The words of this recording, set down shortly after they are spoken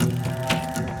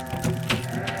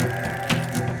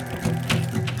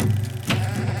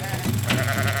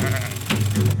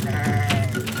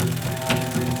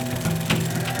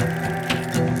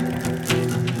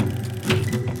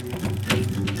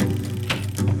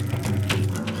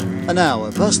And now,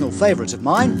 a personal favourite of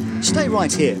mine, stay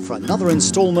right here for another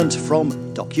instalment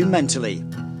from Documentally.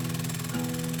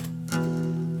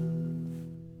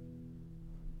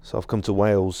 So I've come to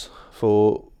Wales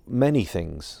for many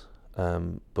things,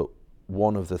 but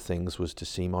one of the things was to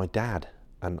see my dad,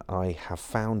 and I have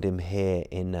found him here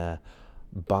in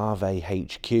Baavet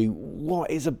HQ. What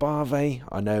is a Baavet?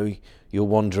 I know you're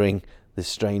wondering, this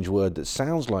strange word that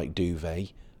sounds like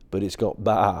duvet, but it's got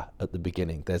bar at the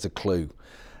beginning. There's a clue.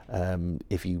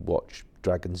 If you watch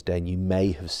Dragon's Den, you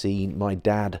may have seen my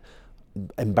dad,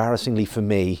 embarrassingly for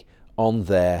me, on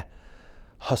there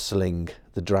hustling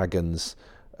the dragons,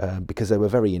 because they were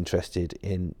very interested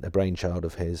in a brainchild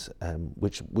of his,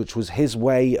 which was his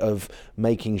way of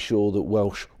making sure that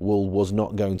Welsh wool was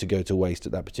not going to go to waste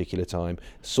at that particular time.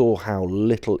 Saw how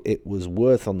little it was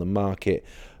worth on the market,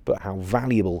 but how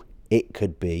valuable it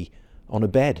could be on a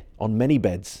bed, on many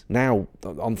beds, now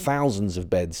on thousands of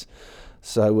beds.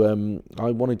 So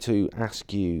I wanted to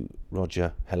ask you,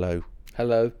 Roger, hello.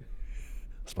 Hello.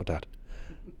 That's my dad.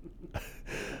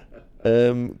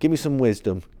 Give me some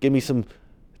wisdom. Give me some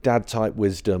dad-type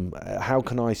wisdom. How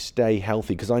can I stay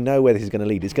healthy? Because I know where this is going to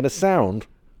lead. It's going to sound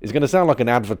like an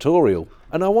advertorial,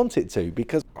 and I want it to,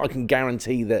 because I can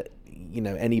guarantee that, you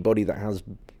know, anybody that has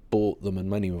bought them, and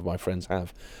many of my friends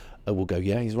have, will go,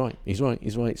 yeah, he's right.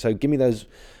 So give me those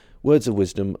words of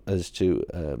wisdom as to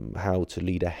how to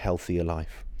lead a healthier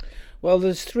life. Well,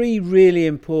 there's three really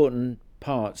important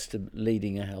parts to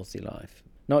leading a healthy life.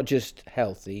 Not just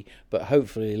healthy, but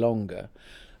hopefully longer.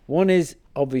 One is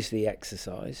obviously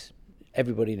exercise.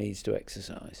 Everybody needs to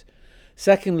exercise.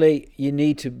 Secondly, you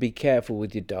need to be careful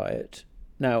with your diet.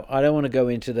 Now, I don't want to go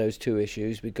into those two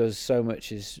issues because so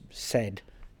much is said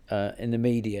in the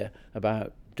media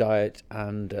about diet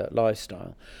and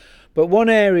lifestyle. But one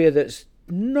area that's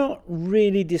not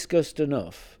really discussed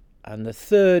enough, and the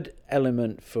third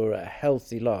element for a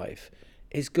healthy life,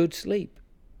 is good sleep.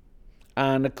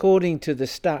 And according to the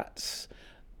stats,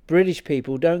 British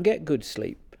people don't get good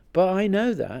sleep. But I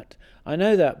know that. I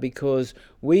know that because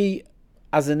we,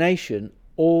 as a nation,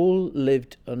 all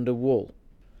lived under wool.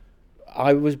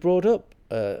 I was brought up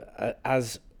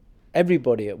as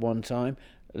everybody at one time,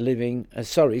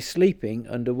 sleeping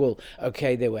under wool.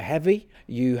 Okay, they were heavy.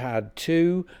 You had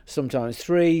 2, sometimes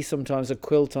 3, sometimes a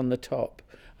quilt on the top,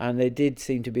 and they did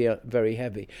seem to be very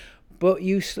heavy. But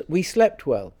we slept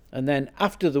well. And then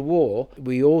after the war,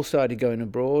 we all started going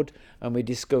abroad, and we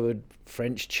discovered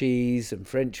French cheese and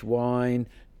French wine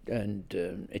and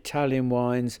Italian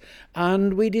wines.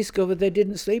 And we discovered they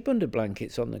didn't sleep under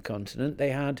blankets on the continent.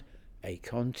 They had a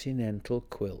continental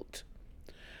quilt.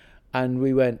 And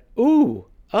we went,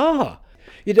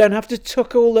 you don't have to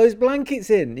tuck all those blankets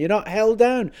in. You're not held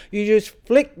down. You just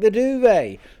flick the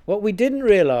duvet. What we didn't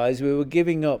realise, we were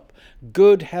giving up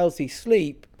good, healthy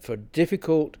sleep for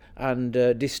difficult and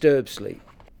disturbed sleep.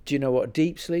 Do you know what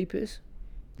deep sleep is?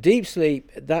 Deep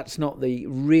sleep, that's not the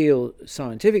real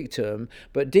scientific term,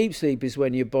 but deep sleep is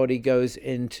when your body goes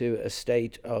into a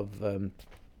state of...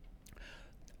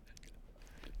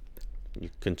 You're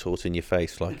contorting your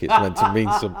face like it's meant to mean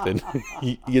something.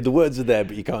 The words are there,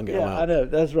 but you can't get them out. I know,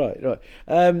 that's right.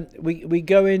 We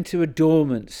go into a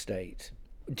dormant state.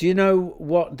 Do you know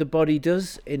what the body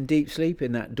does in deep sleep,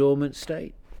 in that dormant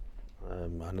state? I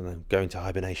don't know, go into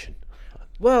hibernation.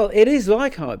 Well, it is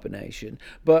like hibernation,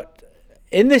 but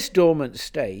in this dormant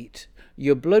state,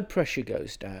 your blood pressure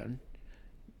goes down,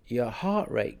 your heart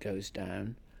rate goes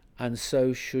down, and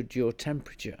so should your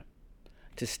temperature,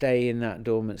 to stay in that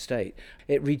dormant state.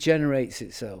 It regenerates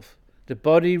itself. The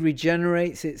body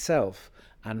regenerates itself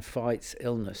and fights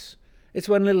illness. It's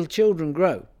when little children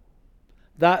grow.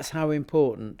 That's how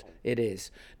important it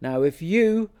is. Now, if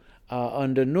you are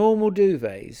under normal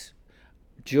duvets,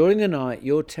 during the night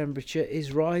your temperature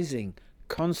is rising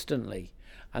constantly,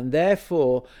 and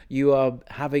therefore you are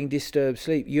having disturbed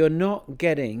sleep. You're not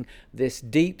getting this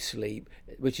deep sleep,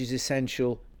 which is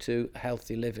essential to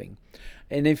healthy living.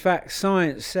 And in fact,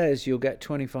 science says you'll get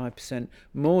 25%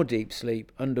 more deep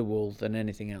sleep under wool than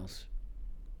anything else.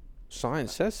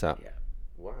 Science says that? Yeah.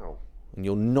 Wow. And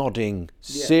you're nodding.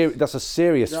 Yes. That's a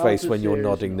serious That's face a when you're serious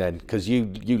nodding nod. then, because you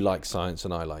like science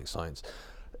and I like science.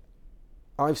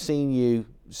 I've seen you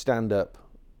stand up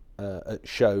at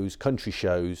shows, country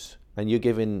shows, and you're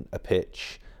giving a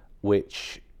pitch,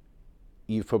 which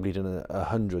you've probably done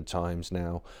 100 times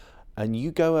now, and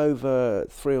you go over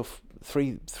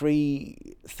three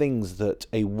things that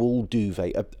a wool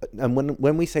duvet, and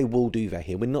when we say wool duvet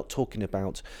here, we're not talking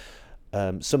about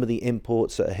some of the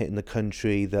imports that are hitting the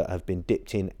country that have been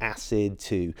dipped in acid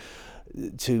to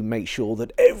to make sure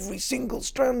that every single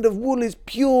strand of wool is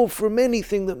pure from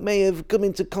anything that may have come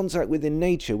into contact with in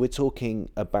nature. We're talking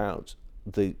about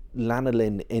the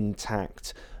lanolin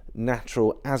intact,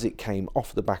 natural as it came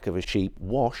off the back of a sheep,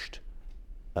 washed,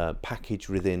 packaged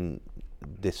within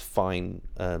this fine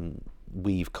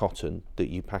weave cotton that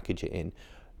you package it in.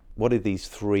 What are these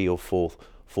 3 or 4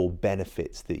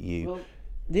 benefits that you... Well,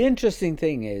 the interesting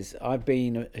thing is, I've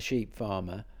been a sheep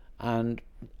farmer, and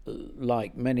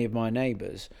like many of my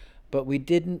neighbours, but we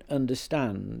didn't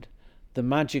understand the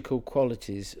magical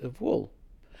qualities of wool.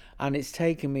 And it's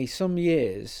taken me some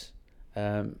years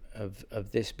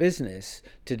of this business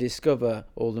to discover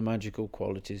all the magical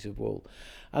qualities of wool.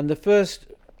 And the first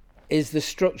is the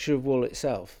structure of wool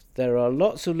itself. There are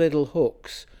lots of little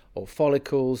hooks or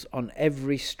follicles on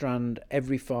every strand,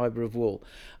 every fibre of wool.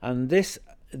 And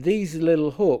these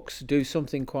little hooks do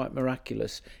something quite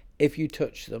miraculous if you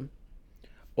touch them,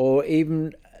 or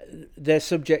even they're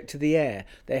subject to the air.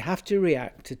 They have to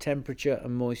react to temperature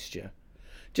and moisture,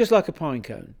 just like a pine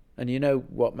cone. And you know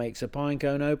what makes a pine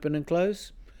cone open and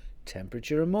close?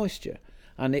 Temperature and moisture.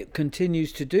 And it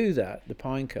continues to do that, the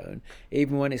pine cone,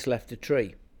 even when it's left a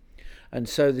tree. And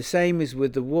so the same is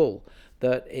with the wool,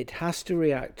 that it has to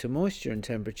react to moisture and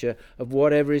temperature of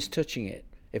whatever is touching it.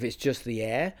 If it's just the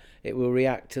air, it will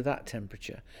react to that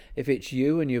temperature. If it's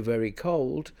you and you're very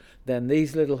cold, then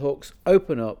these little hooks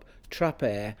open up, trap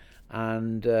air,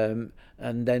 and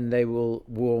then they will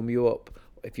warm you up.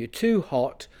 If you're too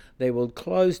hot, they will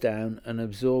close down and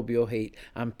absorb your heat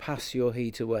and pass your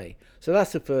heat away. So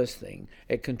that's the first thing.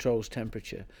 It controls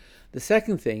temperature. The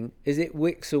second thing is it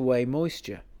wicks away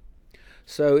moisture.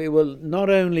 So it will not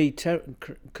only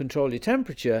control your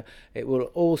temperature, it will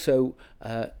also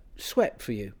sweat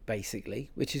for you,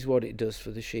 basically, which is what it does for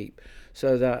the sheep,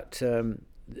 so that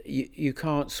you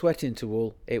can't sweat into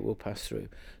wool, it will pass through.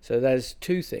 So there's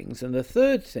 2 things. And the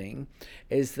third thing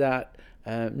is that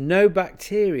no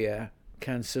bacteria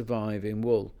can survive in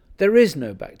wool. There is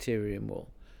no bacteria in wool.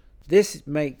 This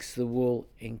makes the wool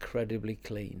incredibly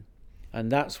clean. And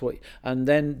that's what. And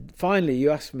then finally,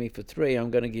 you asked me for 3.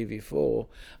 I'm going to give you 4.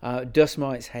 Dust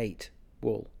mites hate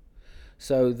wool,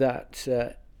 so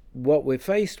that what we're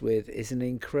faced with is an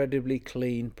incredibly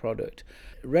clean product.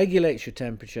 Regulates your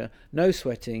temperature, no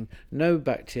sweating, no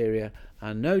bacteria,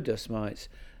 and no dust mites.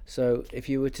 So if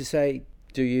you were to say,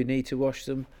 do you need to wash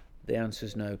them? The answer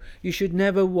is no. You should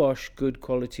never wash good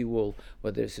quality wool,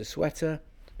 whether it's a sweater,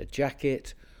 a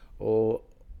jacket, or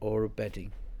a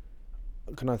bedding.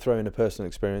 Can I throw in a personal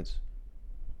experience?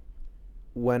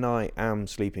 When I am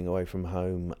sleeping away from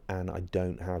home and I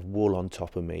don't have wool on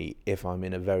top of me, if I'm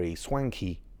in a very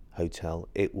swanky hotel,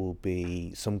 it will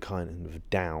be some kind of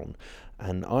down.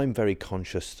 And I'm very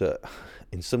conscious that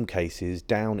in some cases,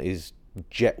 down is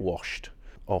jet washed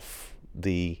off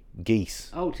the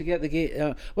geese. Oh, to get the geese.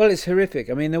 Well, it's horrific.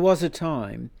 I mean, there was a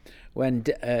time when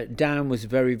down was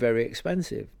very, very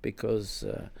expensive because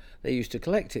they used to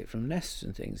collect it from nests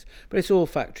and things. But it's all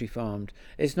factory farmed.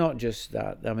 It's not just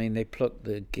that. I mean, they pluck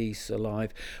the geese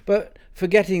alive. But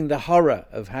forgetting the horror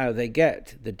of how they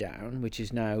get the down, which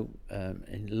is now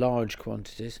in large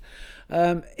quantities,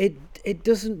 it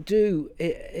doesn't do.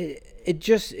 It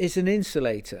just is an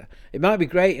insulator. It might be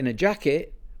great in a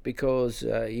jacket because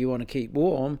you want to keep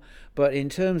warm, but in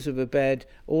terms of a bed,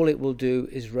 all it will do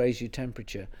is raise your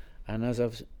temperature. And as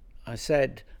I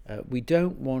said, we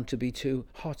don't want to be too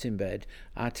hot in bed.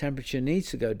 Our temperature needs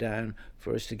to go down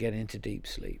for us to get into deep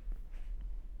sleep.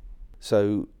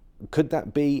 So could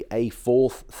that be a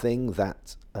 4th thing,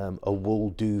 that a wool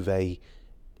duvet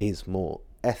is more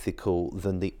ethical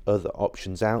than the other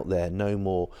options out there? No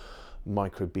more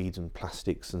microbeads and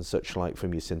plastics and such like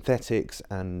from your synthetics,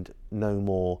 and no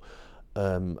more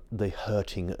the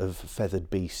hurting of feathered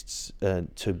beasts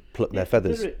to pluck their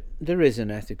feathers. There is an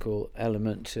ethical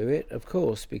element to it, of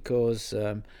course, because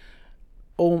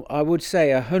I would say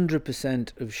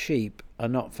 100% of sheep are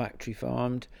not factory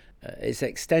farmed. It's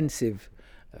extensive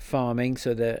farming,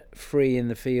 so they're free in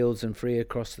the fields and free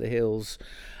across the hills.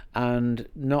 And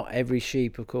not every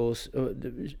sheep, of course,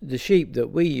 the sheep that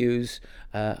we use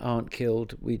aren't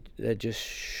killed. They're just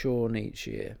shorn each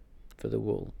year for the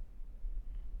wool.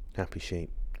 Happy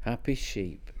sheep. Happy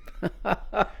sheep. Do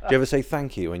you ever say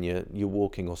thank you when you're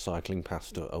walking or cycling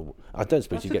past? I don't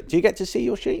suppose you get. Do you get to see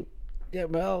your sheep? Yeah,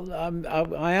 well,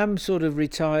 I am sort of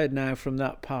retired now from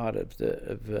that part of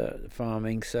the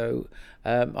farming, so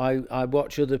I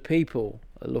watch other people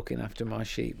looking after my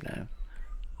sheep now.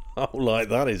 Oh, like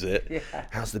that, is it? Yeah.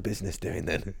 How's the business doing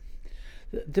then?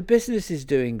 The business is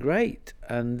doing great,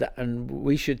 and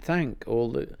we should thank all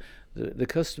the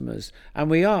customers, and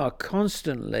we are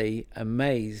constantly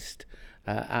amazed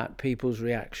at people's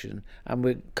reaction, and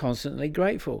we're constantly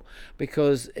grateful,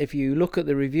 because if you look at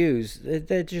the reviews,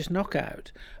 they're just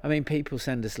knockout. I mean, people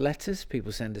send us letters,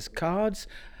 people send us cards.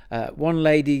 One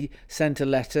lady sent a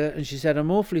letter and she said, "I'm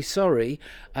awfully sorry,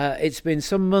 it's been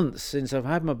some months since I've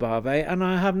had my Baavet and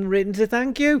I haven't written to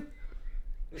thank you."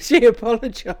 She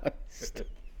apologised.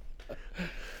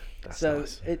 So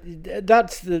nice.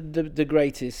 That's the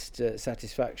greatest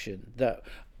satisfaction, that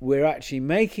we're actually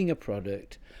making a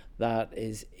product that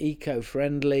is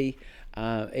eco-friendly.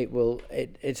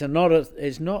 It's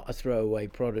not a throwaway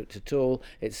product at all.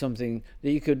 It's something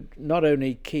that you could not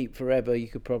only keep forever, you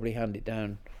could probably hand it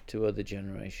down to other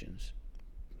generations.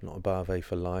 Not a Baavet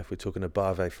for life. We're talking a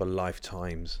Baavet for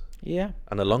lifetimes. Yeah,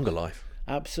 And a longer life.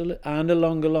 absolutely, and a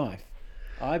longer life.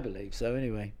 I believe so,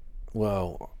 anyway.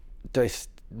 Well, this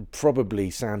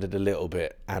probably sounded a little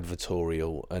bit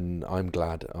advertorial, and I'm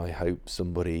glad. I hope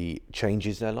somebody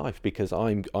changes their life, because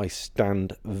I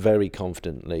stand very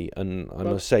confidently, and I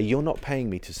must say, you're not paying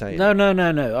me to say it. No.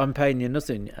 I'm paying you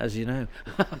nothing, as you know.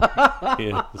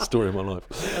 Yeah, the story of my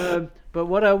life. But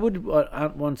what I would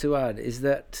want to add is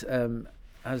that,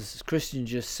 as Christian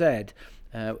just said,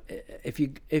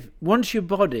 if once your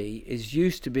body is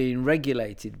used to being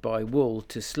regulated by wool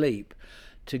to sleep,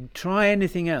 to try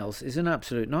anything else is an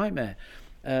absolute nightmare.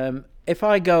 If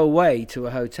I go away to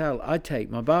a hotel, I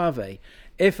take my Baavet.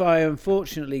 If I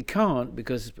unfortunately can't,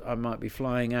 because I might be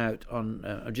flying out I'm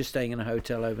just staying in a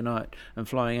hotel overnight and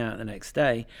flying out the next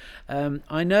day,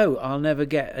 I know I'll never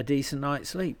get a decent night's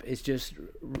sleep. It's just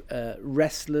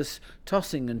restless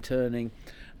tossing and turning,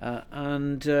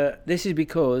 and this is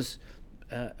because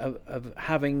of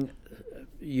having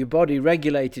your body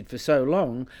regulated for so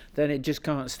long, then it just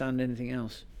can't stand anything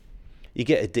else. You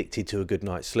get addicted to a good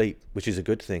night's sleep, which is a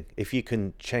good thing. If you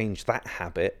can change that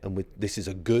habit, and this is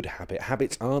a good habit.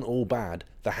 Habits aren't all bad.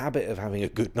 The habit of having a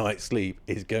good night's sleep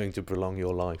is going to prolong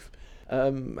your life.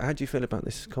 How do you feel about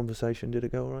this conversation? Did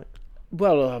it go all right?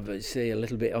 Well, obviously a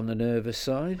little bit on the nervous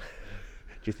side.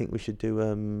 Do you think we should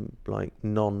do like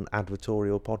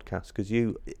non-advertorial podcasts? Because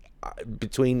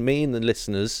between me and the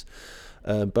listeners,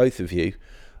 both of you,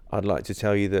 I'd like to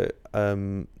tell you that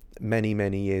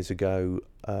many years ago,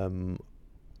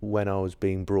 when I was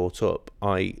being brought up,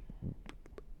 I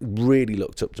really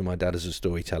looked up to my dad as a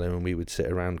storyteller, and we would sit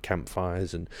around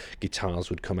campfires and guitars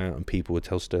would come out and people would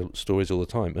tell stories all the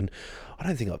time, and I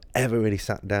don't think I've ever really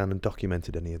sat down and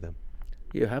documented any of them.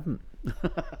 You haven't.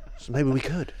 So maybe we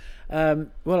could.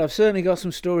 Well, I've certainly got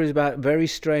some stories about very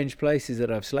strange places that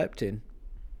I've slept in.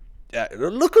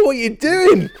 Look at what you're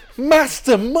doing,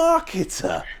 master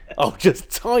marketer. I'll just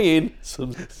tie in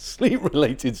some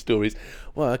sleep-related stories.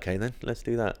 Well, okay then, let's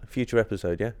do that. Future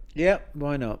episode, yeah? Yeah,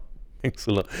 why not? Thanks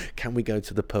a lot. Can we go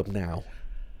to the pub now?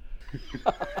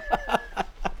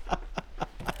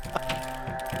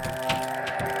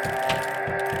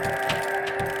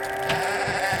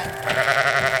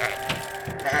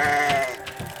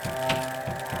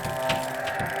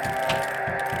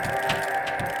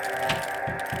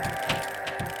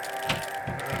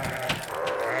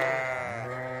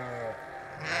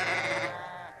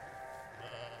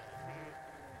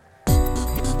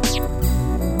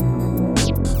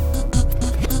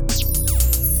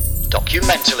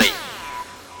 Documentally.